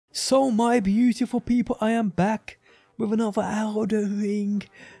So my beautiful people, I am back with another Elden Ring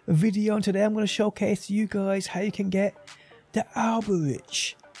video, and today I'm going to showcase to you guys how you can get the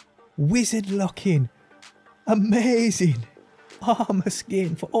Alberich wizard looking amazing armor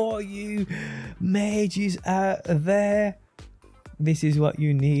skin for all you mages out there. This is what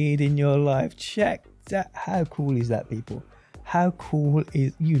you need in your life. Check that. How cool is that, people? How cool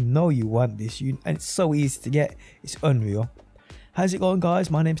is, you want this, and it's so easy to get, it's unreal. How's it going,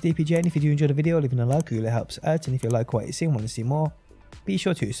 guys? My name's DPJ, and if you do enjoy the video, leaving a like really helps out, and if you like what you see and want to see more, be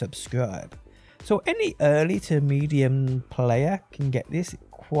sure to subscribe. So any early to medium player can get this,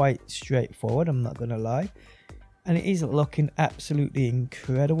 quite straightforward, I'm not gonna lie, and it is looking absolutely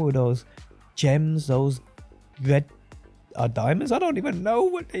incredible. Those gems, those red diamonds, I don't even know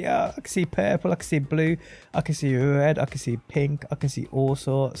what they are. I can see purple, I can see blue, I can see red, I can see pink, I can see all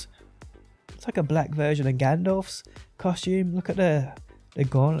sorts. It's like a black version of Gandalf's costume. Look at the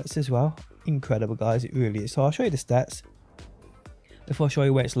gauntlets as well. Incredible, guys, it really is. So I'll show you the stats before I show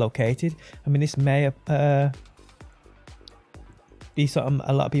you where it's located. I mean, this may be something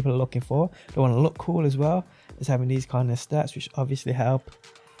a lot of people are looking for. They want to look cool as well as having these kind of stats, which obviously help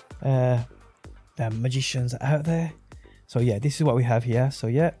magicians out there. So yeah, this is what we have here. So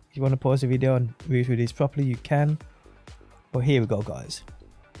yeah, if you want to pause the video and read through this properly, you can. But here we go, guys.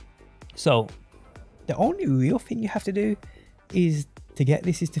 So the only real thing you have to do is to get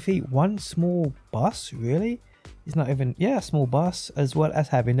this is defeat one small boss. Really, it's not even, yeah, a small boss, as well as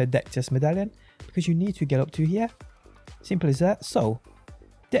having a Dectus medallion, because you need to get up to here. Simple as that. So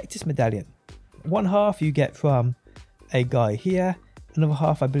Dectus medallion, one half you get from a guy here, another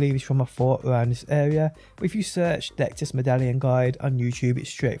half I believe is from a fort around this area. But if you search Dectus medallion guide on YouTube, it's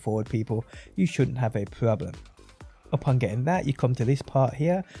straightforward, people. You shouldn't have a problem. Upon getting that, you come to this part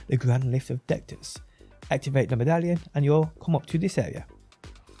here, the Grand Lift of Dectus. Activate the medallion and you'll come up to this area.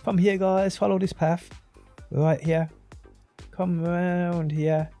 From here, guys, follow this path right here. Come around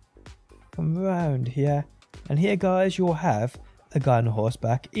here. Come around here. And here, guys, you'll have a guy on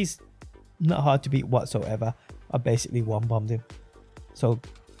horseback. He's not hard to beat whatsoever. I basically one-bombed him. So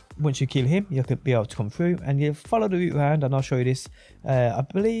once you kill him, you'll be able to come through and you follow the route around, and I'll show you this. I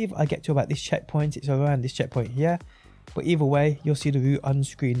believe I get to about this checkpoint. It's around this checkpoint here. But either way, you'll see the route on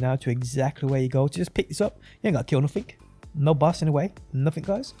screen now to exactly where you go. To just pick this up, you ain't got to kill nothing. No boss in the way, nothing,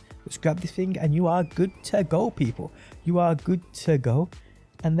 guys. Just grab this thing and you are good to go, people. You are good to go.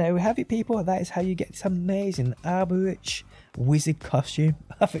 And there we have it, people. That is how you get this amazing Alberich wizard costume.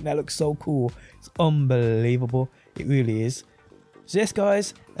 I think that looks so cool. It's unbelievable. It really is. So yes,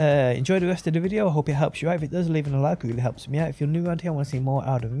 guys, enjoy the rest of the video. I hope it helps you out. If it does, leaving a like really helps me out. If you're new around here and want to see more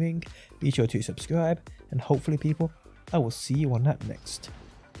Elden Ring, be sure to subscribe. And hopefully, people, I will see you on that next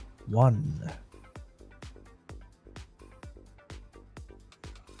one.